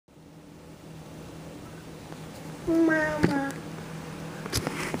Mama.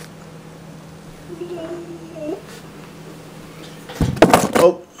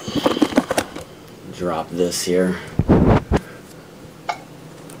 Oh, drop this here.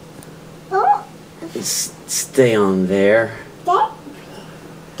 Oh. Stay on there.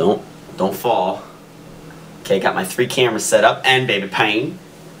 Don't fall. Okay, got my 3 cameras set up and baby pain.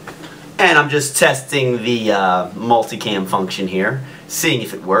 And I'm just testing the multicam function here, seeing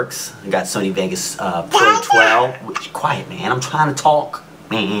if it works. I got Sony Vegas Pro 12. Quiet, man. I'm trying to talk,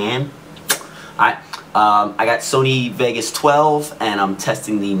 man. Alright, I got Sony Vegas 12, and I'm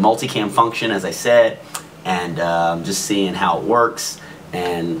testing the multicam function, as I said, and just seeing how it works.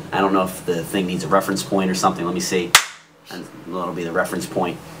 And I don't know if the thing needs a reference point or something. Let me see. And that'll be the reference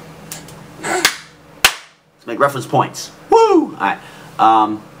point. Let's make reference points. Woo! Alright.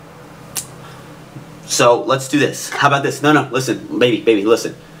 So let's do this. How about this? No, listen, baby,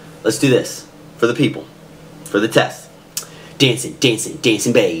 listen. Let's do this for the people, for the test. Dancing, baby.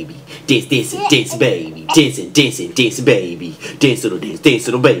 Dancing, baby. Dancing, baby. Dance, little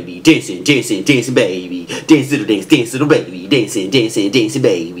baby. Dancing, baby. Dance, little baby. Dancing,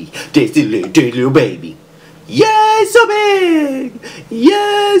 baby. Dance, little baby. Yay, so big!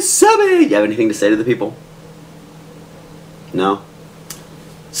 Yay, so big! You have anything to say to the people? No?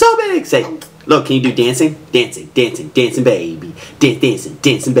 So big! Say, look, can you do dancing? Dancing, baby. Dancing, baby. Dancing,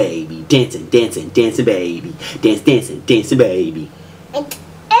 baby. Dancing, baby.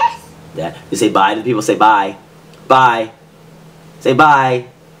 That. You say bye to the people. Say bye. Bye. Say bye.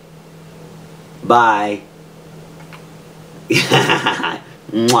 Bye.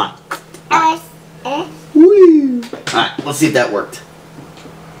 Mwah. Woo. Alright, let's see if that worked.